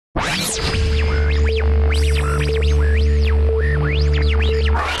Hello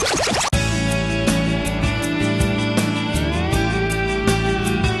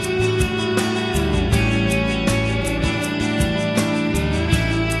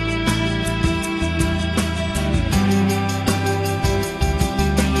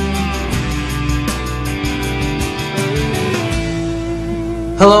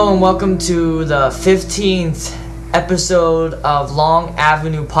and welcome to the 15th episode of Long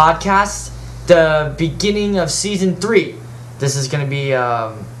Avenue Podcast, the beginning of Season 3. This is going to be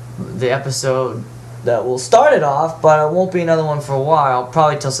the episode that will start it off, but it won't be another one for a while,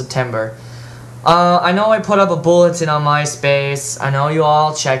 probably till September. I know I put up a bulletin on MySpace, I know you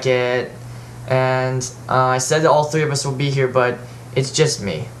all check it, and I said that all three of us will be here, but it's just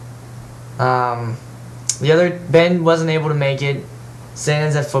me. The other, Ben wasn't able to make it.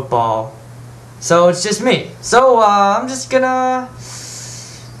 Sands at football, so it's just me. So I'm just gonna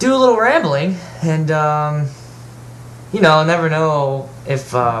do a little rambling, and never know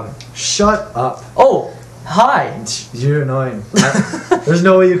if. Shut up! Oh, hi. You're annoying. There's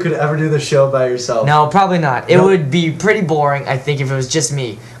no way you could ever do the show by yourself. No, probably not. It would be pretty boring, I think, if it was just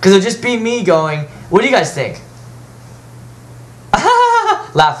me, because it would just be me going, "What do you guys think?"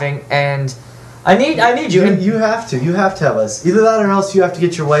 Laughing and. I need you. You have to have us. Either that or else you have to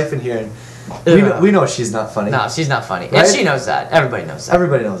get your wife in here. And we know she's not funny. No, she's not funny. Right? And she knows that. Everybody knows that.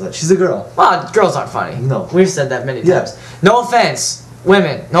 Everybody knows that. She's a girl. Well, girls aren't funny. No. We've said that many times. Yeah. No offense,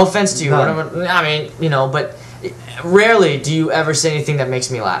 women. No offense to you. None. I mean, but rarely do you ever say anything that makes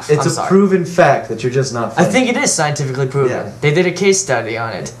me laugh. It's I'm a sorry. proven fact that you're just not funny. I think it is scientifically proven. Yeah. They did a case study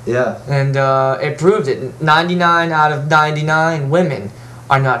on it. Yeah. And it proved it. 99 out of 99 women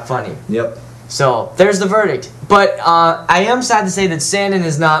are not funny. Yep. So, there's the verdict. But I am sad to say that Sandon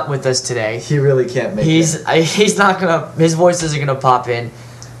is not with us today. He really can't make it. He's not gonna, his voice isn't gonna pop in.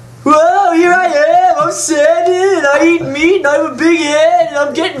 Whoa, here I am, I'm Sandon, I eat meat, and I have a big head, and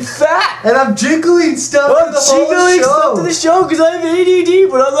I'm getting fat. And I'm jiggling stuff to the whole show. Stuff to the show because I have ADD,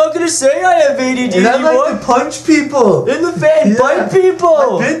 but I'm not gonna say I have ADD and I anymore. like to punch people. In the face, bite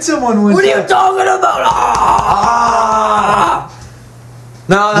people. I bit someone one What are time. you talking about? Ah!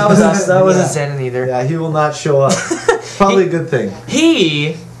 No, that was us. That wasn't Sandon either. Yeah, he will not show up. Probably a good thing.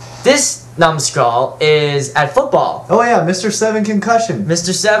 This numbskull is at football. Oh yeah, Mr. 7 concussion.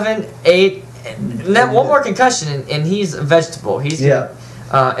 Mr. 7, 8, and then one more concussion, and he's a vegetable. He's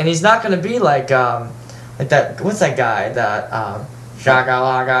and he's not gonna be like that. What's that guy? That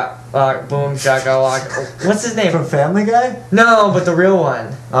shakalaka, boom shakalaka. What's his name? From Family Guy? No, but the real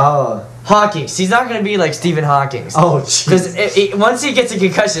one. Oh. Hawkins. He's not gonna be like Stephen Hawking. Oh, jeez. Because once he gets a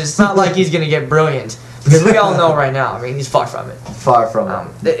concussion, it's not like he's gonna get brilliant. Because we all know right now. I mean, he's far from it. Far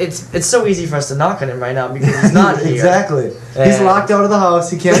from it. It's so easy for us to knock on him right now because he's not here. Exactly. He's locked out of the house.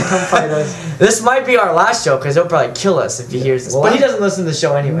 He can't come fight us. This might be our last show because he'll probably kill us if he hears this. Well, but he doesn't listen to the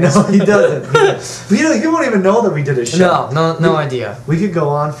show anyways. No, he doesn't. He won't even know that we did a show. No idea. We could go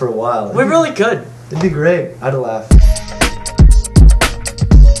on for a while. We really could. It'd be great. I'd laugh.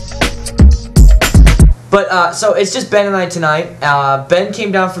 But, so it's just Ben and I tonight. Ben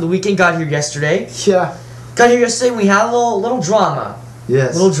came down for the weekend, got here yesterday. Yeah. Got here yesterday and we had a little drama.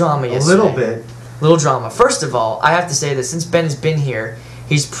 Yes. Little drama yesterday. A little bit. Little drama. First of all, I have to say that since Ben has been here,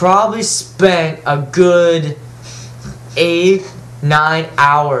 he's probably spent a good 8-9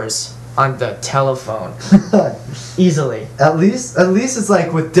 hours on the telephone. Easily. At least it's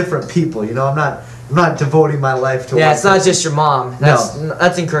like with different people, you know, I'm not devoting my life to it's not just your mom.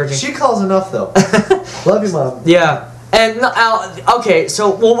 That's encouraging. She calls enough though. Love you, Mom. Yeah. And okay,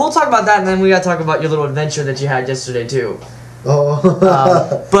 so we'll talk about that, and then we gotta talk about your little adventure that you had yesterday too. Oh.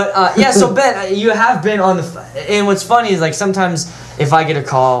 Yeah. So Ben, you have been on and what's funny is like sometimes if I get a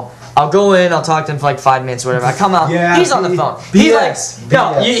call, I'll go in, I'll talk to him for like 5 minutes, or whatever. I come out, he's on the phone.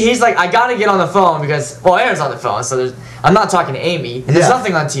 He's like, I gotta get on the phone because Aaron's on the phone, so I'm not talking to Amy, and there's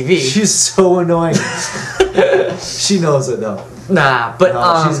nothing on TV. She's so annoying. She knows it though. Nah, but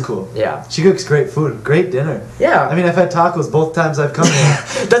no, she's cool. Yeah, she cooks great food, great dinner. Yeah, I mean, I've had tacos both times I've come here.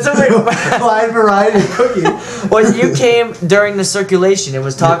 That's a very wide variety of cooking. Well, you came during the circulation. It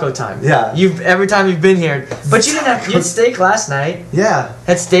was taco time. Yeah. Every time you've been here, but you had steak last night. Yeah.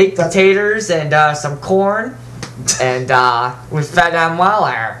 Had steak, potatoes, and some corn, and we fed them well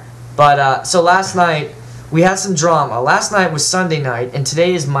there. But so last night we had some drama. Last night was Sunday night, and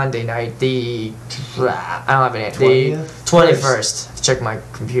today is Monday night. I don't have an answer. The 21st. Check my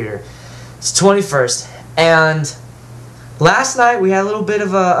computer. It's 21st, and last night we had a little bit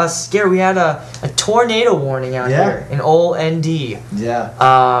of a scare. We had a tornado warning out here in Old ND. Yeah.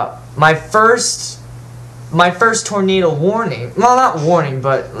 My first tornado warning. Well, not warning,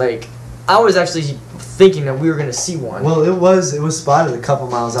 but like I was actually thinking that we were gonna see one. Well, it was spotted a couple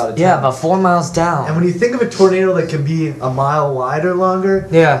miles out of town. Yeah, about 4 miles down. And when you think of a tornado that can be a mile wide or longer,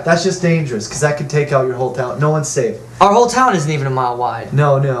 yeah, that's just dangerous because that could take out your whole town. No one's safe. Our whole town isn't even a mile wide.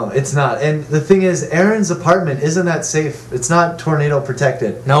 No, it's not. And the thing is, Aaron's apartment isn't that safe. It's not tornado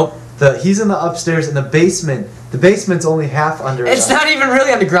protected. Nope. He's in the upstairs in the basement. The basement's only half under. It's not even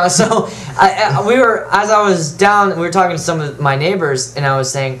really underground. So as I was down, we were talking to some of my neighbors, and I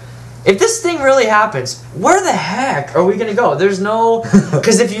was saying, if this thing really happens, where the heck are we gonna go? There's no,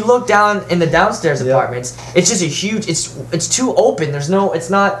 because if you look down in the downstairs apartments, it's just a huge. It's too open. There's no. It's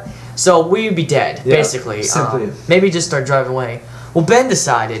not. So we'd be dead basically. Simply. Maybe just start driving away. Well, Ben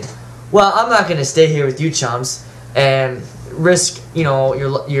decided, well, I'm not gonna stay here with you chums and risk,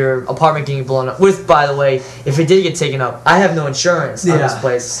 your apartment getting blown up. With, by the way, if it did get taken up, I have no insurance on this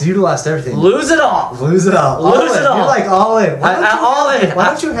place. So you lost everything. Lose it all. Lose it all. Lose it all. You're like all in. Why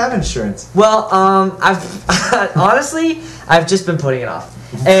don't you have insurance? Well, I've honestly, I've just been putting it off,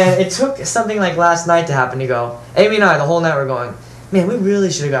 and it took something like last night to happen to go. Amy and I, the whole night, were going, man, we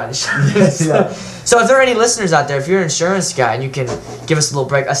really should have gotten insurance. Yeah. So if there are any listeners out there, if you're an insurance guy and you can give us a little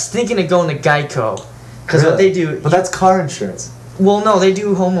break, I was thinking of going to Geico. Because what they do... But that's car insurance. Well, no, they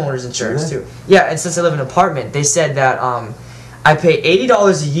do homeowners insurance, too. Yeah, and since I live in an apartment, they said that I pay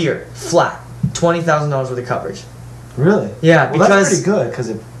 $80 a year, flat, $20,000 worth of coverage. Really? Yeah, well, that's pretty good,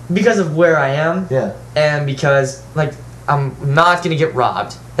 because of where I am. Yeah. And because, I'm not going to get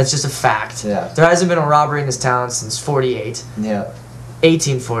robbed. That's just a fact. Yeah. There hasn't been a robbery in this town since 48. Yeah.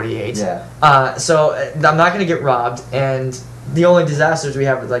 1848. Yeah. So I'm not going to get robbed, and... The only disasters we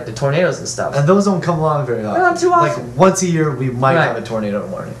have are the tornadoes and stuff. And those don't come along very often. Not too often. Like once a year we might have a tornado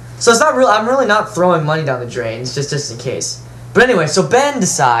warning. So it's not real. I'm really not throwing money down the drain, just in case. But anyway, so Ben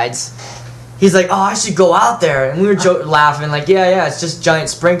decides, he's like, oh, I should go out there. And we were laughing like, yeah, it's just giant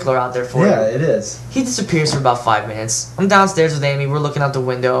sprinkler out there for you. Yeah, it is. He disappears for about 5 minutes. I'm downstairs with Amy. We're looking out the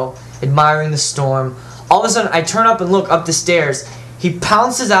window, admiring the storm. All of a sudden, I turn up and look up the stairs. He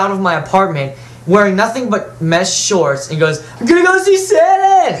pounces out of my apartment wearing nothing but mesh shorts and goes, I'm gonna go see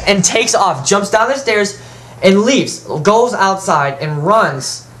Santa! And takes off, jumps down the stairs and leaves, goes outside and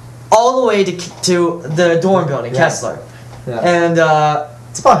runs all the way to the dorm building, Kessler. Yeah. And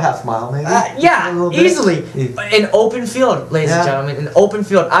it's about half a mile maybe. Yeah, easily. An open field, ladies and gentlemen, an open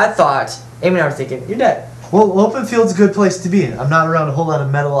field. I thought, Amy and I were thinking, you're dead. Well, open field's a good place to be. I'm not around a whole lot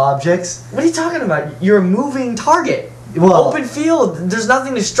of metal objects. What are you talking about? You're a moving target. Well, open field, there's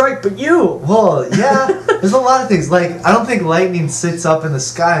nothing to strike but you. Well, yeah, there's a lot of things. Like, I don't think lightning sits up in the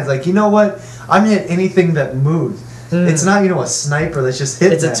sky. It's like, you know what? I'm hit anything that moves. It's not, a sniper that's just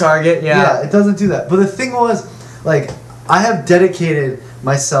hit. It's a target, yeah. Yeah, it doesn't do that. But the thing was, I have dedicated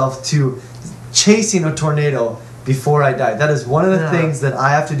myself to chasing a tornado before I die. That is one of the things that I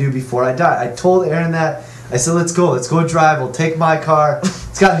have to do before I die. I told Aaron that. I said, let's go drive. We'll take my car.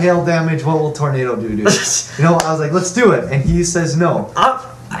 It's got hail damage. What will tornado do, dude? I was like, let's do it. And he says no.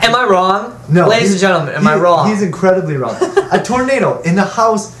 Am I wrong? No. Ladies and gentlemen, am I wrong? He's incredibly wrong. A tornado in the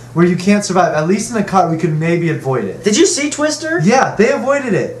house where you can't survive, at least in a car, we could maybe avoid it. Did you see Twister? Yeah, they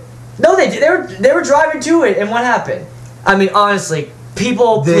avoided it. No, they did. They were driving to it, and what happened? I mean, honestly,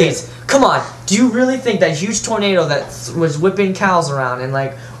 people, please, come on. Do you really think that huge tornado that was whipping cows around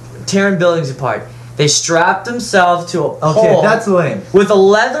and, tearing buildings apart, they strapped themselves to a pole. Okay, that's lame. With a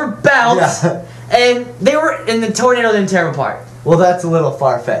leather belt, and the tornado didn't tear them apart. Well, that's a little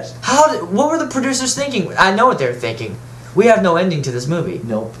far-fetched. What were the producers thinking? I know what they were thinking. We have no ending to this movie.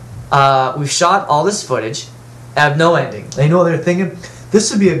 Nope. We've shot all this footage. I have no ending. And you know what they're thinking? This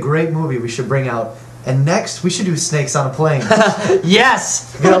would be a great movie we should bring out. And next, we should do Snakes on a Plane.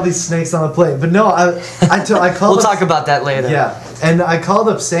 Yes! Get all these snakes on a plane. But no, I called We'll talk about that later. Yeah. And I called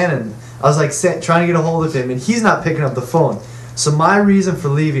up Santa. I was trying to get a hold of him, and he's not picking up the phone. So my reason for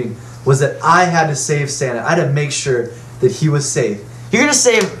leaving was that I had to save Santa. I had to make sure that he was safe. You're gonna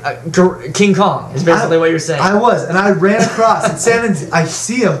save King Kong, is basically what you're saying. I was, and I ran across, and Santa, I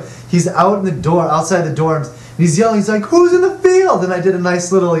see him. He's out in the door, outside the dorms, and he's yelling. He's like, "Who's in the field?" And I did a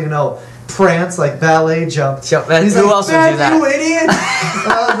nice little, prance, ballet jump. And he's else would do that? You idiot!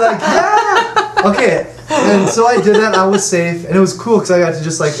 And I was like, yeah. Okay. And so I did that. I was safe, and it was cool because I got to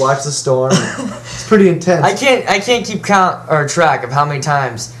just watch the storm. It's pretty intense. I can't keep count or track of how many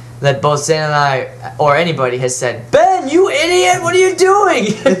times that both Santa and I or anybody has said, "Ben, you idiot! What are you doing?"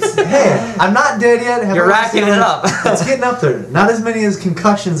 Hey, I'm not dead yet. You're racking it up. It's getting up there. Not as many as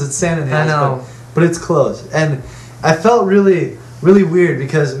concussions that Santa has. I know, but it's close. And I felt really weird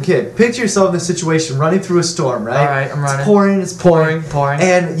because, picture yourself in this situation, running through a storm, right? All right, I'm running. It's pouring.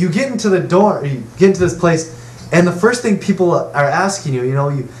 And you get into the door, you get into this place, and the first thing people are asking you,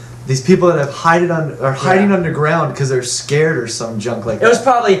 these people that have hiding underground because they're scared or some junk like that. It was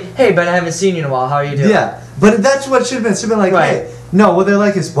probably, hey, Ben, I haven't seen you in a while. How are you doing? Yeah, but that's what should have been. Should have been like, Right. hey, no. What they're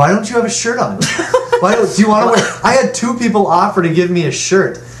like is, why don't you have a shirt on? Do you want to wear? I had 2 people offer to give me a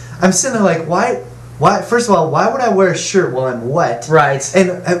shirt. I'm sitting there like, why? Why? First of all, why would I wear a shirt while I'm wet? Right.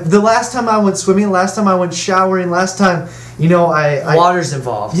 And the last time I went swimming, last time I went showering, last time, you know, I Water's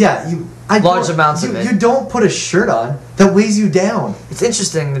involved. yeah, Large amounts of it. You don't put a shirt on that weighs you down. It's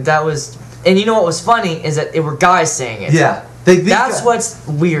interesting that was, and you know what was funny is that it were guys saying it. Yeah. That's what's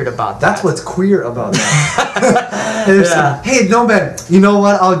weird about that. That's what's queer about that. They're Yeah. saying, hey, no, Ben, you know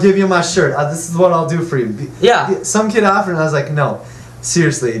what? I'll give you my shirt. This is what I'll do for you. Yeah. Some kid offered, and I was like, no.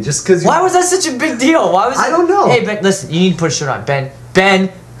 Seriously, just because. Why was that such a big deal? Why was I don't know. Hey, Ben, listen, you need to put a shirt on. Ben,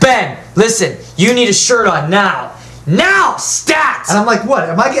 listen, you need a shirt on now. Now, stats! And I'm like, what?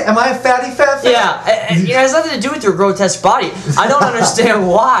 Am I a fatty fat? Yeah, and, it has nothing to do with your grotesque body. I don't understand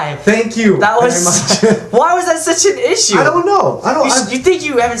why. Thank you. That was very much. why was that such an issue? I don't know. You think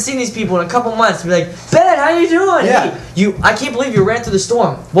you haven't seen these people in a couple months? Be like, Ben, how you doing? Yeah. Hey, I can't believe you ran through the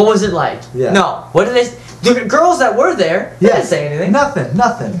storm. What was it like? Yeah. No. What did they? The girls that were there, they didn't say anything.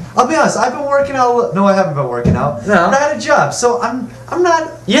 Nothing. I'll be honest. I've been working out. No, I haven't been working out. No. But I had a job, so I'm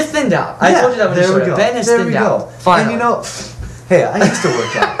not. You're thinned out. I told you that when you showed up. Ben has thinned out. Finally. And you know, hey, I used to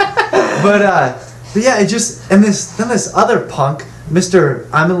work out, but yeah, it just then this other punk, Mr.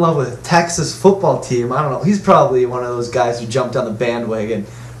 I'm in love with Texas football team. I don't know. He's probably one of those guys who jumped on the bandwagon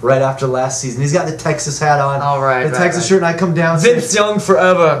right after last season. He's got the Texas hat on. All right. The Texas shirt, and I come down. Vince Young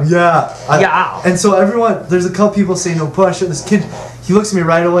forever. Yeah. Yeah. And so everyone, there's a couple people saying, no, put on a shirt. This kid, he looks at me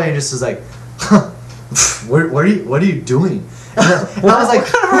right away and just is like, huh, what are you doing? And I was like,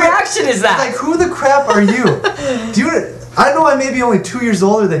 what kind of reaction is that? Like, who the crap are you? Dude, I know I may be only 2 years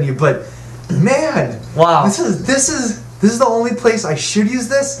older than you, but man, wow. This is the only place I should use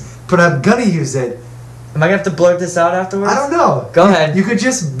this, but I'm gonna use it. Am I gonna have to blurt this out afterwards? I don't know. Go ahead. You could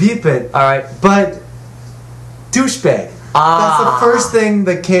just beep it. All right. But douchebag. That's the first thing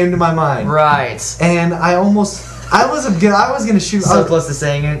that came to my mind. Right. And I was gonna shoot. So close to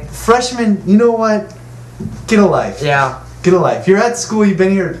saying it. Freshman, you know what? Get a life. Yeah. Get a life. You're at school. You've been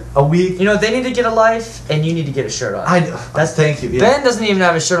here a week. You know, they need to get a life, and you need to get a shirt on. Thank you. Yeah. Ben doesn't even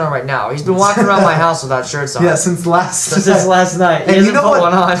have a shirt on right now. He's been walking around my house without shirts on. Yeah, since last night. He And you hasn't know put what?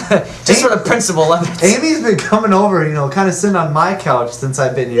 one on. Just for the principle of it. Amy's been coming over, kind of sitting on my couch since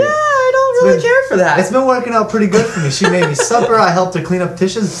I've been here. Yeah, I don't really care for that. It's been working out pretty good for me. She made me supper. I helped her clean up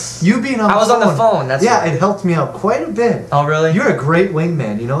dishes. You being on the phone. I was on the phone. That's yeah, right. it helped me out quite a bit. Oh, really? You're a great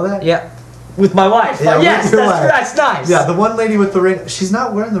wingman. You know that? Yeah. With my wife. Yeah, yes, with your wife. that's nice. Yeah, the one lady with the ring. She's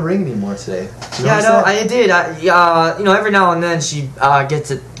not wearing the ring anymore today. You Yeah, I notice know. that? I did. Every now and then she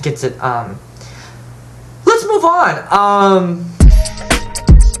gets it. Let's move on.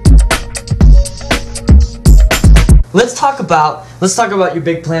 Let's talk about your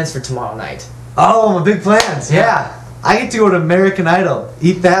big plans for tomorrow night. Oh, my big plans. Yeah. Yeah. I get to go to American Idol.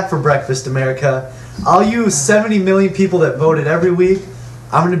 Eat that for breakfast, America. All you 70 million people that voted every week,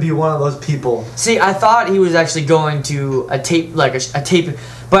 I'm going to be one of those people. See, I thought he was actually going to a tape,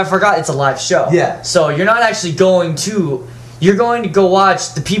 but I forgot it's a live show. Yeah. So you're not actually you're going to go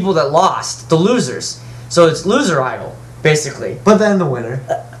watch the people that lost, the losers. So it's Loser Idol, basically. But then the winner.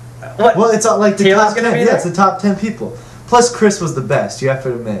 What? Well, it's like the Taylor's top gonna 10. be Yeah, there? it's the top 10 people. Plus, Chris was the best, you have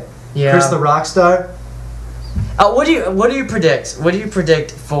to admit. Yeah. Chris the rock star. What do you predict? What do you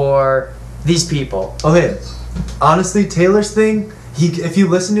predict for these people? Okay, honestly, Taylor's thing, if you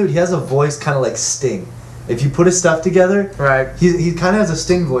listen to it, he has a voice kind of like Sting. If you put his stuff together, Right. he kind of has a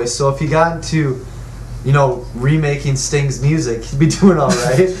Sting voice. So if he got into, remaking Sting's music, he'd be doing all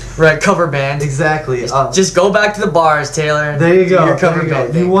right. Right, cover band. Exactly. Just go back to the bars, Taylor. There you Do go. Your cover There you go.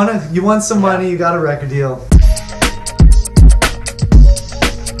 band thing. You won some money. You got a record deal.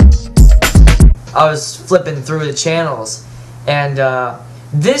 I was flipping through the channels, and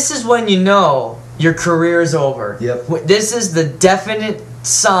this is when you know your career is over. Yep. This is the definite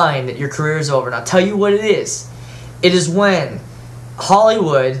sign that your career is over. And I'll tell you what it is. It is when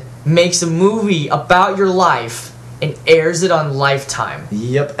Hollywood makes a movie about your life and airs it on Lifetime.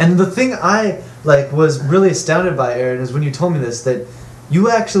 Yep. And the thing I was really astounded by, Aaron, is when you told me this, that you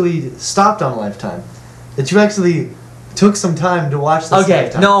actually stopped on Lifetime. That you actually took some time to watch this. Okay,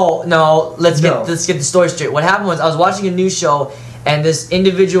 Lifetime. no, let's No. get the story straight. What happened was I was watching a news show, and this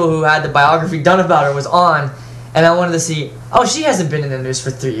individual who had the biography done about her was on, and I wanted to see, oh, she hasn't been in the news for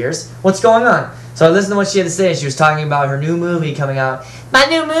 3 years. What's going on? So I listened to what she had to say. She was talking about her new movie coming out. My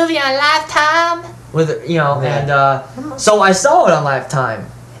new movie on Lifetime. And so I saw it on Lifetime.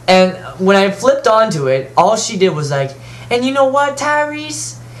 And when I flipped onto it, all she did was like, and you know what,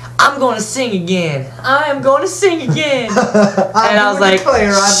 Tyrese? I'm going to sing again. I am going to sing again. And I was do like,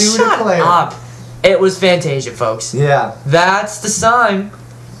 declare, I do shut declare. up. It was Fantasia, folks. Yeah. That's the sign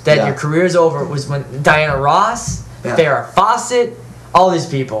that Yeah. your career is over. Was when Diana Ross, Yeah. Farrah Fawcett, all these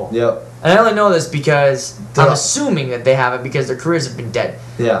people. Yep. And I only know this because They're I'm all- assuming that they haven't because their careers have been dead.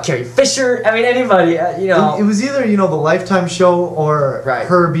 Yeah. Carrie Fisher, I mean anybody, you know. It was either, the Lifetime show or Right.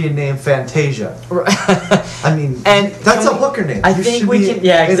 her being named Fantasia. I mean, And that's can a hooker name. I You think should we be can.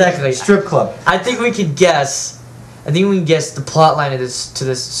 Yeah, in a exactly. Strip club. I think we can guess. I think we can guess the plot line of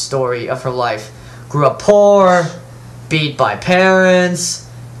this story of her life. Grew up poor, beat by parents,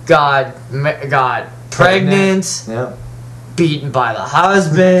 got pregnant, Yeah. beaten by the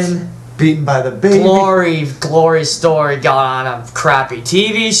husband. Beaten by the baby. Glory story. Got on a crappy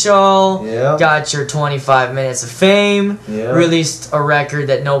TV show. Yep. Got your 25 minutes of fame. Yep. Released a record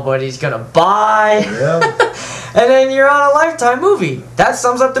that nobody's gonna buy. Yep. And then you're on a Lifetime movie. That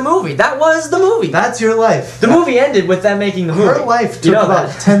sums up the movie. That was the movie. That's your life. The movie ended with them making the movie. Her life You took know about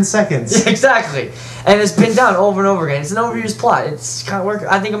that. 10 seconds. Yeah, exactly. And it's been done over and over again. It's an overused plot. It's kind of work.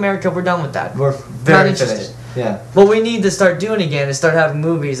 I think America, we're done with that. We're Not very interested. finished. Yeah. What we need to start doing again is start having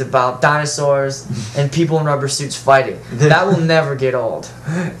movies about dinosaurs and people in rubber suits fighting. That will never get old.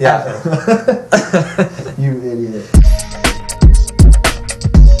 Yeah. You idiot.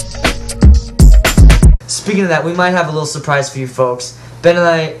 Speaking of that, we might have a little surprise for you folks. Ben and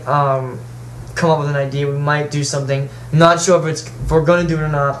I come up with an idea. We might do something. I'm not sure if we're going to do it or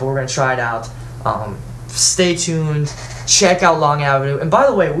not, but we're going to try it out. Stay tuned. Check out Long Avenue. And by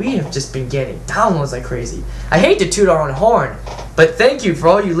the way, we have just been getting downloads like crazy. I hate to toot our own horn, but thank you for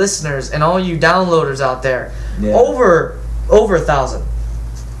all you listeners and all you downloaders out there. Yeah. Over 1,000.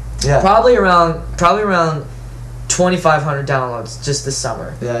 Yeah. Probably around 2,500 downloads just this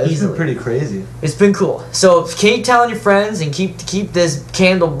summer. Yeah, it's Easily. been pretty crazy. It's been cool. So keep telling your friends and keep this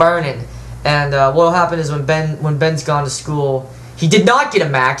candle burning. And what'll happen is when Ben's gone to school, he did not get a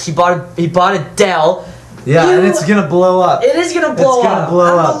Mac. He bought a Dell. Yeah, and it's gonna blow up. It is gonna blow It's gonna up.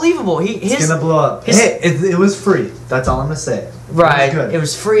 blow up. Unbelievable. It's gonna blow up. his- Hey, it was free. That's all I'm gonna say. Right. It was good. It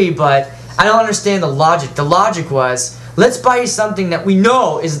was free, but I don't understand the logic. The logic was, let's buy you something that we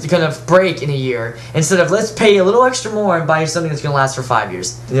know is going to break in a year, instead of let's pay you a little extra more and buy you something that's going to last for 5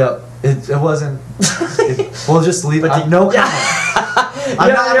 years. Yep. It wasn't. We'll just leave. But No comment.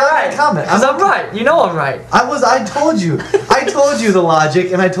 I'm not you're right. gonna comment. Because I'm right. You know I'm right. I told you. I told you the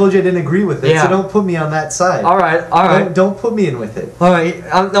logic, and I told you I didn't agree with it. Yeah. So don't put me on that side. All right. Don't put me in with it. All right.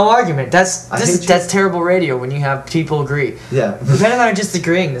 No argument. That's I hate you. that's terrible radio when you have people agree. Yeah. Ben and I are just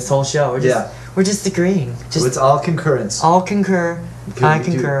agreeing this whole show. We're just agreeing. It's all concurrence. All concur. I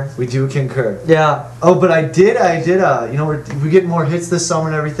concur. We do concur. Yeah. Oh, but I did. We get more hits this summer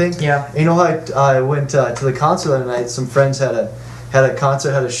and everything. Yeah. And you know how I went to the concert the other night. Some friends had a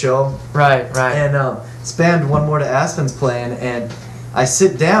concert, had a show, Right. and Spanned One More to Aspen's playing, and I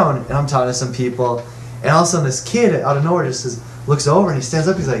sit down and I'm talking to some people, and all of a sudden this kid out of nowhere just looks over and he stands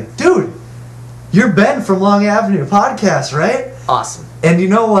up. He's like, "Dude, you're Ben from Long Avenue podcast, right?" Awesome. And you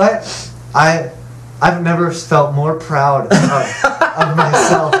know what? I've never felt more proud of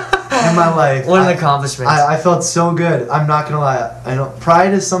myself in my life. What an accomplishment. I felt so good. I'm not gonna lie. I know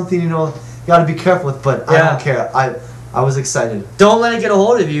pride is something you got to be careful with, but I Yeah. don't care. I was excited. Don't let it get a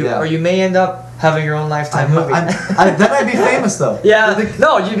hold of you, Yeah. or you may end up having your own Lifetime movie. Then I'd be famous though. Yeah.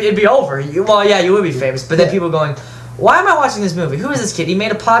 No, it'd be over. You would be famous, but then Yeah. people going, "Why am I watching this movie? Who is this kid? He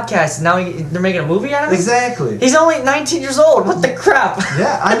made a podcast, and now they're making a movie out of it? Exactly. He's only 19 years old. What the crap?"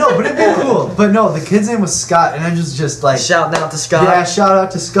 Yeah, I know, but it'd be cool. But no, the kid's name was Scott, and I just like Shouting out to Scott. yeah, shout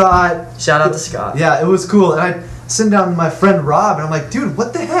out to Scott. Shout out to Scott. Yeah, it was cool. And I sit down with my friend Rob, and I'm like, dude,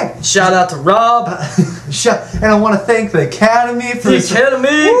 what the heck? Shout out to Rob. And I want to thank the Academy for The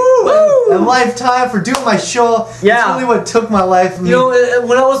Academy. Woo! And Lifetime for doing my show. Yeah. It's really what took my life. You know,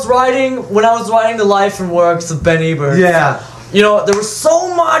 when I was writing the life and works of Ben Ebert. Yeah. You know, there was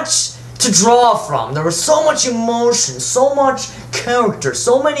so much to draw from. There was so much emotion, so much character,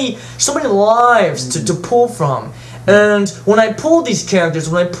 so many lives to pull from. And when I pulled these characters,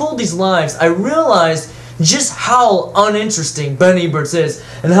 when I pulled these lives, I realized just how uninteresting Ben Ebert's is,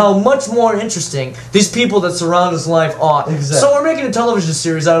 and how much more interesting these people that surround his life are. Exactly. So we're making a television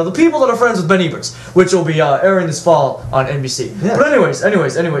series out of the people that are friends with Ben Ebert's, which will be airing this fall on NBC. Yeah. But anyways,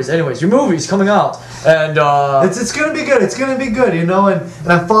 your movie's coming out, and It's gonna be good. It's gonna be good, and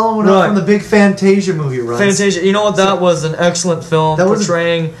I'm following Right. up from the big Fantasia movie runs. Fantasia. You know what? That was an excellent film. That was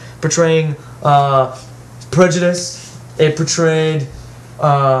portraying prejudice. It portrayed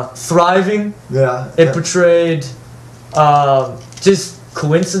thriving. Yeah. It portrayed just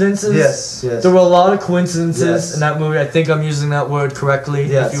coincidences. Yes, yes. There were a lot of coincidences Yes. in that movie. I think I'm using that word correctly,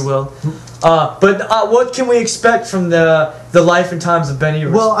 Yes. if you will. But what can we expect from the life and times of Ben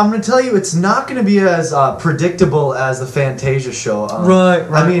Ebers? Well, I'm going to tell you, it's not going to be as predictable as the Fantasia show. Right.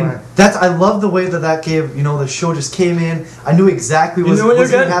 I mean, I love the way that gave, the show just came in. I knew exactly what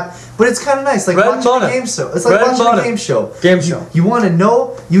was going to happen. But it's kind of nice, like watching a game show. It's like watching a game show. You want to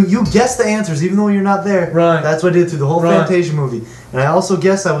know, you guess the answers even though you're not there. Right. That's what I did through the whole Fantasia movie. And I also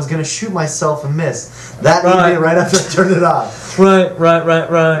guessed I was going to shoot myself and miss. That evening right after I turned it off. Right.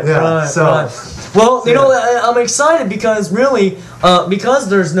 Yeah, so... Well, I'm excited because really, because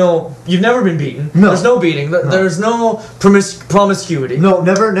you've never been beaten. No. There's no beating. There's no promiscuity. No,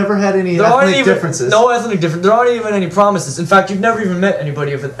 never had any ethnic differences. No ethnic difference. There aren't even any promises. In fact, you've never even met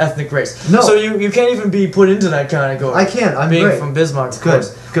anybody of an ethnic race. No. So you can't even be put into that category. I can't. I'm being great. from Bismarck. Good.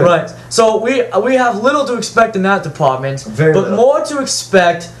 Right. So we have little to expect in that department. Very but little. more to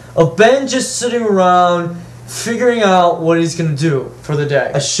expect of Ben just sitting around figuring out what he's going to do for the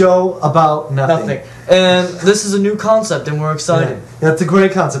day. A show about nothing. And this is a new concept, and we're excited. Yeah, that's a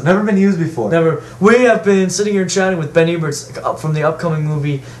great concept. Never been used before. Never. We have been sitting here chatting with Ben Eberts from the upcoming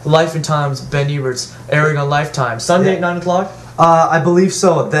movie Life and Times of Ben Eberts, airing on Lifetime. Sunday at 9 o'clock? I believe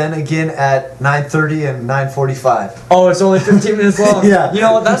so. Then again at 9:30 and 9:45. Oh, it's only 15 minutes long? Yeah. You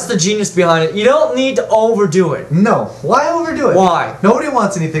know what? That's the genius behind it. You don't need to overdo it. No. Why overdo it? Why? Nobody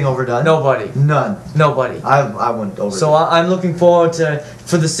wants anything overdone. Nobody. None. Nobody. I wouldn't overdo So I'm looking forward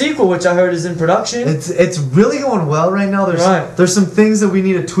for the sequel, which I heard is in production. It's really going well right now. There's some things that we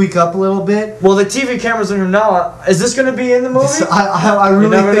need to tweak up a little bit. Well, the TV cameras in here now. Is this going to be in the movie? I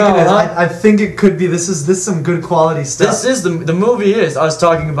really think it is. Huh? I think it could be. This is some good quality stuff. This is the movie is. I was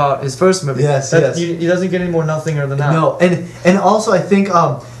talking about his first movie. Yes. He doesn't get any more nothinger than that. No, and also I think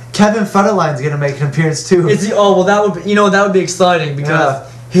Kevin Federline's gonna make an appearance too. Well, that would be exciting because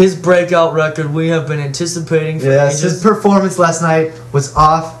his breakout record we have been anticipating for ages. His performance last night was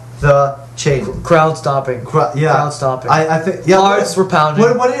off the chain. Crowd stopping. Crowd stopping. I think hearts were pounding.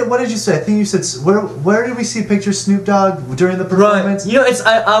 What did you say? I think you said where did we see picture Snoop Dogg during the performance? Right.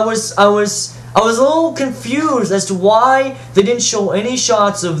 I was a little confused as to why they didn't show any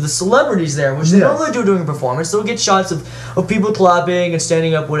shots of the celebrities there, which they normally do during a performance. They'll get shots of people clapping and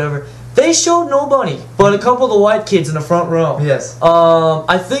standing up, whatever. They showed nobody but a couple of the white kids in the front row. Yes.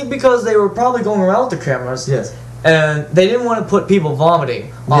 I think because they were probably going around with the cameras. Yes. And they didn't want to put people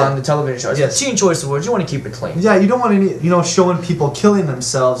vomiting on the television shows. Yes. Teen Choice Awards, you want to keep it clean. Yeah, you don't want any, showing people killing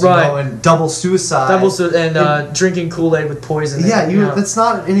themselves, and double suicide. And drinking Kool-Aid with poison. Yeah, that's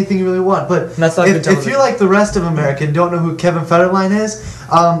not anything you really want. But that's not good television. If you're like the rest of America and don't know who Kevin Federline is,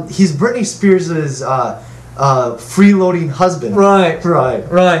 he's Britney Spears' freeloading husband. Right.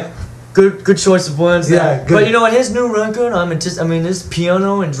 Good choice of words there. Yeah, good. But you know what, his new record, his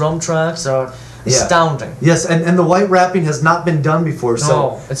piano and drum tracks are astounding. Yes, and the white rapping has not been done before,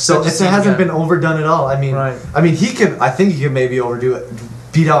 so it hasn't been overdone at all. I mean, I think he could maybe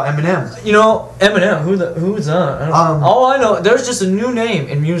beat out Eminem. Eminem, who's that? All I know, there's just a new name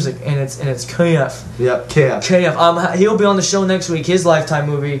in music, and it's KF. Yep, KF. KF. He'll be on the show next week. His Lifetime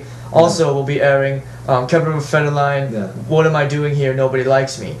movie also will be airing. Kevin Federline. Yeah. What am I doing here? Nobody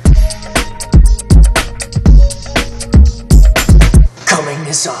likes me. Coming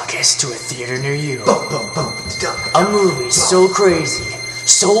this August to a theater near you. A movie so crazy,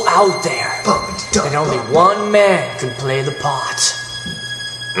 so out there, that only one man can play the part.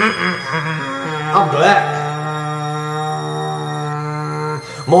 I'm black.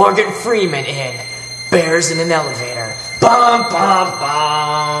 Morgan Freeman in Bears in an Elevator. Bum, bum,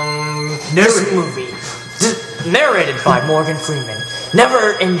 bum. This movie, narrated by Morgan Freeman.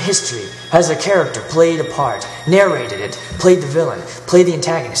 Never in history has a character played a part, narrated it, played the villain, played the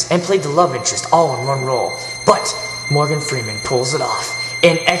antagonist, and played the love interest all in one role. But Morgan Freeman pulls it off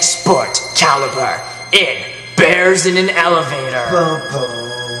in expert caliber in Bears in an Elevator.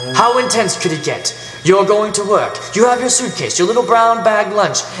 How intense could it get? You're going to work. You have your suitcase, your little brown bag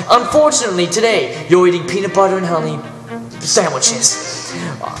lunch. Unfortunately, today, you're eating peanut butter and honey sandwiches.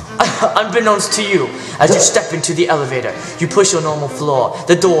 Unbeknownst to you, as you step into the elevator, you push your normal floor,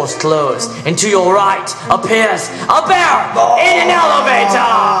 the doors close, and to your right appears a bear in an elevator!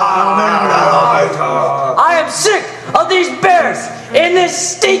 I am sick of these bears in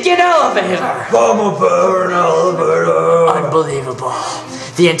this stinking elevator. I'm a bear in an elevator. Unbelievable.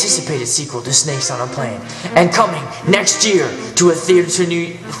 The anticipated sequel to Snakes on a Plane, and coming next year to a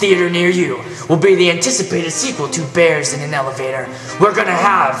theater near you, will be the anticipated sequel to Bears in an Elevator. We're gonna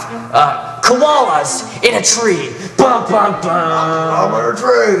have koalas in a tree. Bum, bum, bum. I'm in a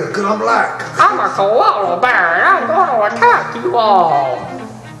tree because I'm black. I'm a koala bear and I'm gonna attack you all.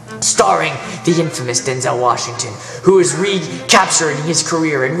 Starring the infamous Denzel Washington, who is recapturing his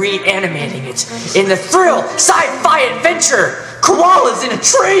career and reanimating it in the thrill sci-fi adventure Koalas in a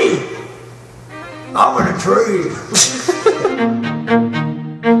Tree. I'm in a tree.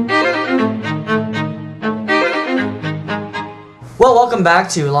 Well, welcome back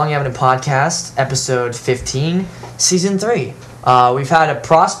to Long Avenue Podcast, episode 15, season 3. We've had a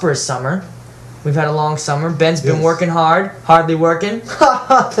prosperous summer. We've had a long summer. Ben's been working hardly working.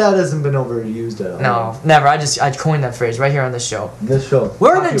 That hasn't been overused at all. No, never. I coined that phrase right here on this show. This show.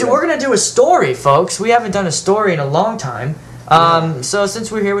 We're gonna do a story, folks. We haven't done a story in a long time. So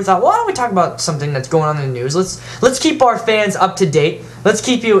since we're here, we thought, why don't we talk about something that's going on in the news? Let's keep our fans up to date. Let's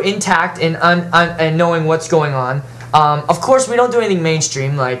keep you intact and knowing what's going on. Of course, we don't do anything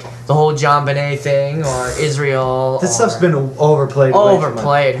mainstream like the whole John Bonet thing or Israel. This stuff's been overplayed.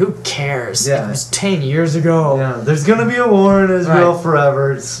 Overplayed. Who cares? Yeah. It was 10 years ago. Yeah, there's gonna be a war in Israel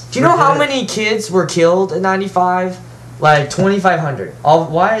forever. Do you know how many kids were killed in '95? Like 2,500.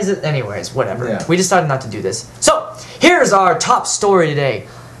 Why is it? Anyways, whatever. Yeah. We decided not to do this. So here's our top story today,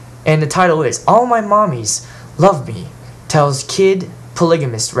 and the title is "All My Mommies Love Me," tells kid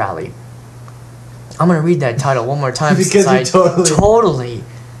polygamist rally. I'm gonna read that title one more time because I totally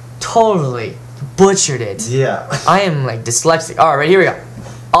butchered it. Yeah. I am like dyslexic. All right, here we go.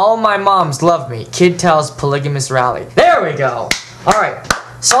 All my moms love me. Kid tells polygamist rally. There we go. All right.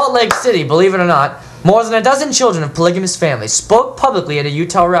 Salt Lake City, believe it or not, more than a dozen children of polygamous families spoke publicly at a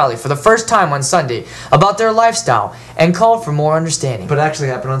Utah rally for the first time on Sunday about their lifestyle and called for more understanding. But it actually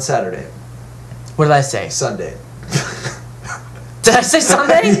happened on Saturday. What did I say? Sunday. Did I say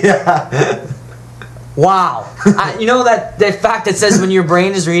Sunday? Yeah. Wow. You know that fact that says when your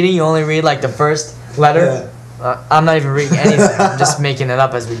brain is reading, you only read like the first letter? Yeah. I'm not even reading anything. I'm just making it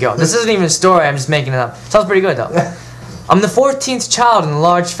up as we go. This isn't even a story. I'm just making it up. Sounds pretty good, though. I'm the 14th child in a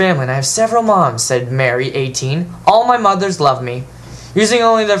large family, and I have several moms, said Mary, 18. All my mothers love me. Using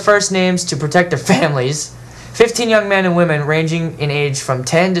only their first names to protect their families, 15 young men and women ranging in age from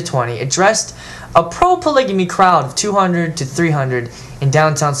 10 to 20 addressed a pro-polygamy crowd of 200 to 300 in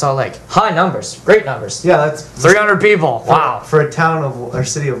downtown Salt Lake. High numbers. Great numbers. Yeah, that's 300 people. Wow. For a town or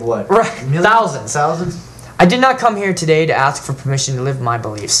city of what? Right. Millions? Thousands. Thousands? I did not come here today to ask for permission to live my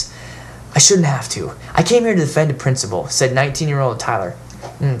beliefs. I shouldn't have to. I came here to defend a principle, said 19-year-old Tyler.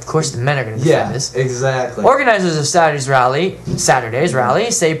 Of course, the men are going to defend this. Yeah, exactly. Organizers of Saturday's rally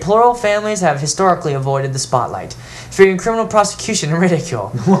say plural families have historically avoided the spotlight, fearing criminal prosecution and ridicule.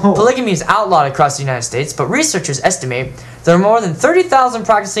 Whoa. Polygamy is outlawed across the United States, but researchers estimate there are more than 30,000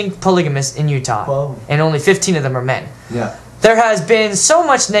 practicing polygamists in Utah, Whoa. and only 15 of them are men. Yeah. There has been so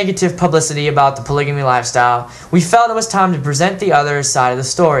much negative publicity about the polygamy lifestyle, we felt it was time to present the other side of the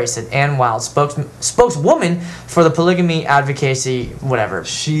story, said Ann Wild, spokeswoman for the polygamy advocacy, whatever.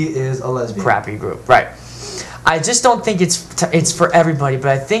 She is a lesbian. Crappy group. Right. I just don't think it's for everybody, but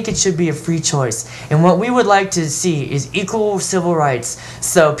I think it should be a free choice. And what we would like to see is equal civil rights,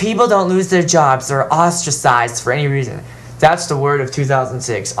 so people don't lose their jobs or ostracized for any reason. That's the word of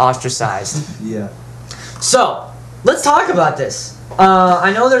 2006, ostracized. Yeah. So, let's talk about this.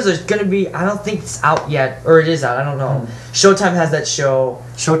 I know there's going to be, I don't think it's out yet, or it is out, I don't know. Showtime has that show.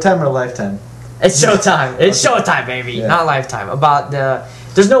 Showtime or Lifetime? It's Showtime. It's Showtime, baby. Yeah. Not Lifetime.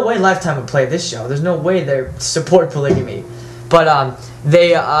 There's no way Lifetime would play this show. There's no way they support polygamy. But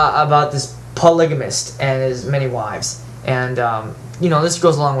they, about this polygamist and his many wives. And, this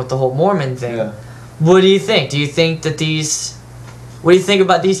goes along with the whole Mormon thing. Yeah. What do you think? What do you think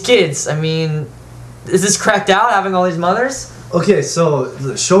about these kids? I mean, is this cracked out, having all these mothers? Okay, so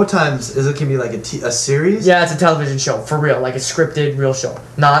Showtime's, it can be like a series? Yeah, it's a television show, for real. Like a scripted, real show.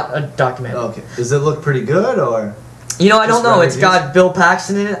 Not a documentary. Okay. Does it look pretty good, or? I don't know. It's got Bill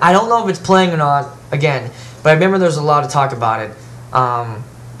Paxton in it. I don't know if it's playing or not, again. But I remember there's a lot of talk about it.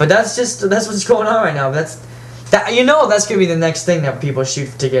 But that's what's going on right now. That's going to be the next thing that people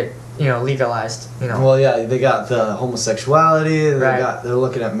shoot to get, legalized, Well, yeah, they got the homosexuality, they're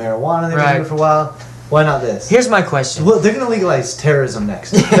looking at marijuana, they've been doing it for a while. Why not this? Here's my question. Well, they're going to legalize terrorism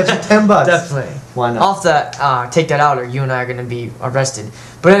next. Bet you $10. Definitely. Why not? I'll have to take that out or you and I are going to be arrested.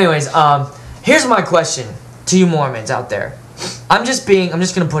 But anyways, here's my question to you Mormons out there. I'm just going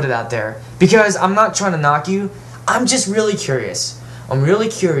to put it out there because I'm not trying to knock you. I'm just really curious. I'm really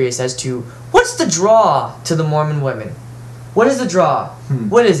curious as to what's the draw to the Mormon women. What is the draw?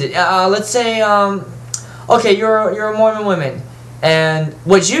 What is it? Let's say, okay, you're a Mormon woman, and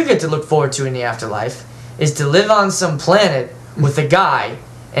what you get to look forward to in the afterlife is to live on some planet with a guy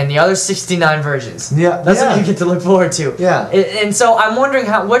and the other 69 virgins. Yeah, That's what you get to look forward to. Yeah. And so I'm wondering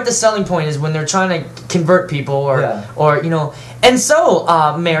what the selling point is when they're trying to convert people or you know. And so,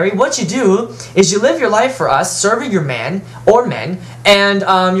 Mary, what you do is you live your life for us, serving your man or men, and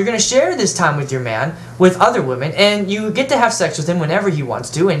you're going to share this time with your man with other women, and you get to have sex with him whenever he wants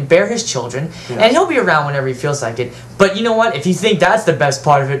to and bear his children, and he'll be around whenever he feels like it. But you know what? If you think that's the best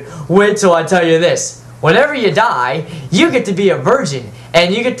part of it, wait till I tell you this. Whenever you die, you get to be a virgin,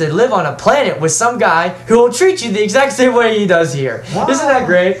 and you get to live on a planet with some guy who will treat you the exact same way he does here. Wow. Isn't that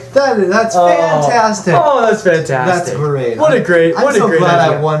great? That's fantastic. Oh, that's fantastic. That's great. What a great I'm so glad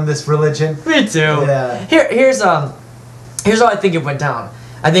idea. I won this religion. Me too. Yeah. Here's how I think it went down.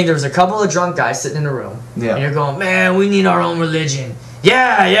 I think there was a couple of drunk guys sitting in a room, Yeah. and you're going, man, we need our own religion.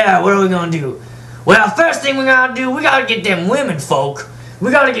 Yeah, what are we gonna do? Well, first thing we gotta do, we gotta get them women folk. We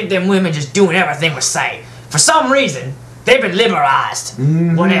gotta get them women just doing everything we say. For some reason, they've been liberalized.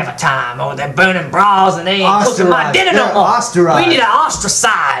 Whatever time. Or they're burning bras and they ain't cooking my dinner no more. Ostracized. We need to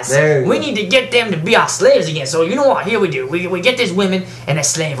ostracize. There you we go. need to get them to be our slaves again. So you know what? Here we do. We get these women and they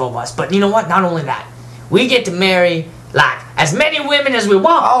slave over us. But you know what? Not only that. We get to marry, like, as many women as we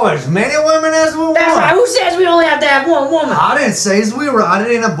want. Oh, as many women as we want. That's right. Who says we only have to have one woman? I didn't say as we write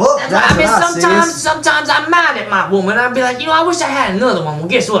it in a book. That's That's right. I what mean, I says. sometimes I'm mad at my woman. I'd be like, you know, I wish I had another one. Well,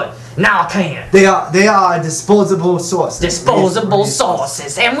 guess what? Now I can't. They are disposable sources. Disposable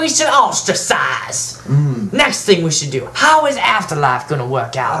sources, and we should ostracize. Next thing we should do. How is afterlife gonna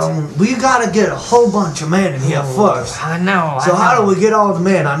work out? We gotta get a whole bunch of men in here first. I know. So how do we get all the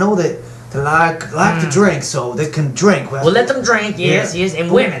men? I know that they like to drink, so they can drink. We'll let them drink, yes, and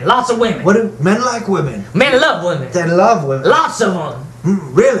women, lots of women. What do men like women? Men love women. They love women. Lots of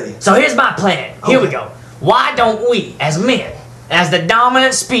them. Really? So here's my plan. Here we Okay. go. Why don't we, as men, as the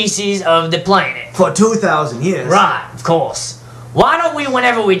dominant species of the planet, For 2,000 years. right, of course, why don't we,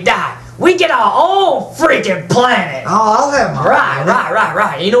 whenever we die, we get our own freaking planet? Oh, I'll have my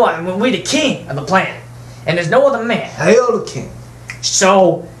Right. You know what? We the king of the planet, and there's no other man. Hail the king.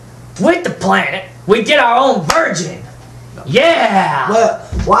 So, with the planet, we get our own virgin. Yeah. Well,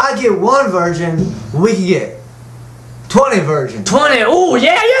 why get one virgin? We can get 20 virgins. 20. Ooh,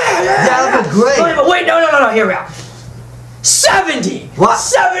 yeah. That'd be great. 20, but wait, no. Here we are. 70. What?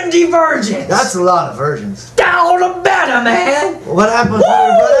 70 virgins. That's a lot of virgins. all the better, man. What happens when we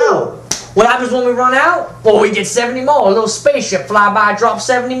run out? What happens when we run out? Well, we get 70 more. A little spaceship fly by, drop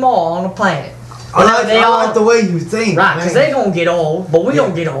 70 more on the planet. I like the way you think. Right, because they gonna get old, but we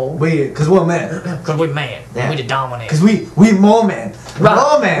don't get old. Because we're men. Because we man. Yeah. We the dominant. Because we more men. Right.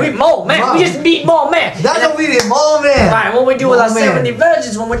 More men. We more man. We just need more men. That's what we need, more men. Right, what we do with More our men. 70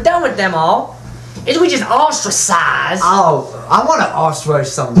 virgins when we're done with them all is we just ostracize. Oh, I want to ostrich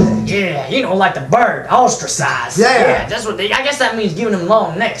someday. Yeah, you know, like the bird, ostracize. Yeah. That's what they, I guess that means giving them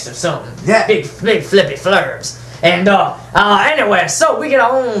long necks or something. Yeah. Big flippy flurbs. And, anyway, so we get our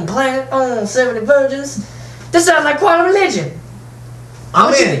own planet, own 70 virgins. This sounds like quite a religion.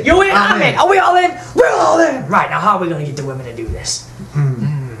 I'm in. You in? I'm in. Are we all in? We're all in. Right, now how are we going to get the women to do this?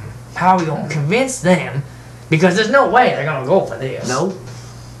 How are we going to convince them? Because there's no way they're going to go for this. No.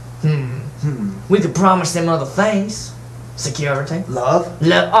 We could promise them other things. Security. Love.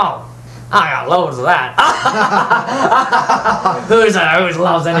 Oh, I got loads of that. Who's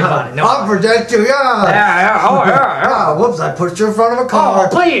loves anybody? No. I'll protect you, yeah. Yeah. Oh, yeah. Ah, whoops, I pushed you in front of a Oh, car.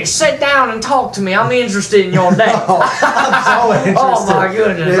 please sit down and talk to me. I'm interested in your day. Oh, I'm so interested. Oh my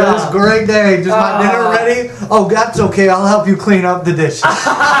goodness. Yeah, it was a great day. Just my dinner ready? Oh, that's okay. I'll help you clean up the dishes.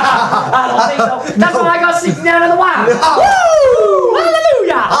 I don't think so. That's why I got sneaking down in the wild. No. Woo!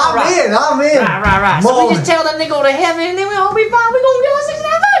 Hallelujah! I'm in. Right. So More. we just tell them they go to heaven and then we all be fine. We gonna get our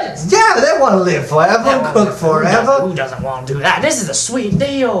 69 virgins. Yeah, they want to live forever, cook forever. Who doesn't want to do that? This is a sweet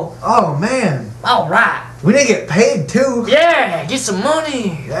deal. Oh, man. All right. We didn't get paid, too. Yeah, get some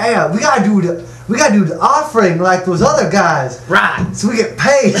money. Yeah, we gotta do the offering like those other guys, Right. so we get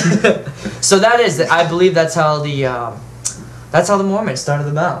paid. So I believe that's how the Mormons started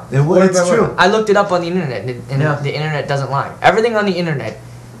about. It's true. I looked it up on the internet, and Yeah. the internet doesn't lie. Everything on the internet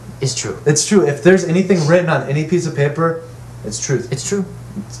is true. It's true. If there's anything written on any piece of paper, it's truth. It's true.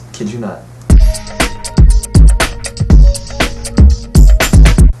 Kid you not.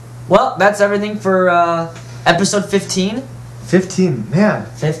 Well, that's everything for episode 15. 15, man.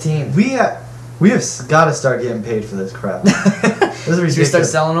 15. We have got to start getting paid for this crap. This is Should we ridiculous. start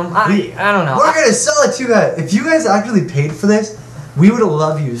selling them? I don't know. We're gonna sell it to you guys. If you guys actually paid for this, we would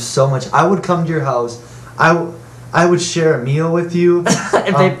love you so much. I would come to your house. I would share a meal with you.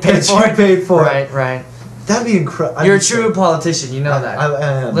 If they paid for it. Paid for it. Right. That'd be incredible. You're a true politician, you know that.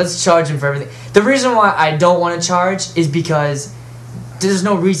 I am. Let's charge him for everything. The reason why I don't want to charge is because there's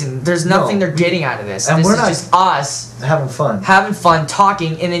no reason. There's nothing they're getting out of this. And this we're is not just us having fun,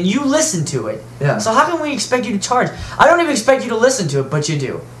 talking, and then you listen to it. Yeah. So how can we expect you to charge? I don't even expect you to listen to it, but you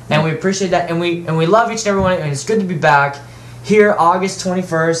do, and we appreciate that, and we love each and every one, and it's good to be back here, August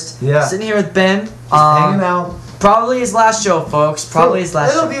 21st. Yeah. Sitting here with Ben, hanging out. Probably his last show, folks. Probably his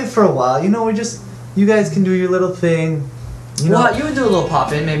last. It'll be for a while. You know, you guys can do your little thing. You know, you would do a little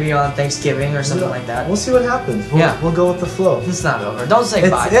pop-in, maybe on Thanksgiving or something like that. We'll see what happens. We'll go with the flow. It's not over. Don't say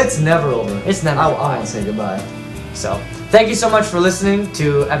goodbye. It's never over. It's never over. I won't say goodbye. So, thank you so much for listening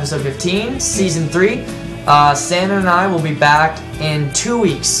to episode 15, season 3. Santa and I will be back in 2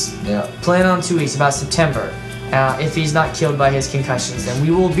 weeks. Yeah. Plan on 2 weeks, about September. If he's not killed by his concussions, then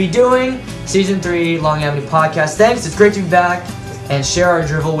we will be doing season 3 Long Avenue podcast. Thanks. It's great to be back and share our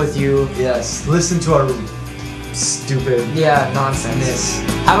drivel with you. Yes. Listen to our stupid nonsense.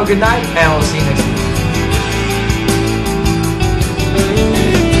 Have a good night, and we'll see you next week.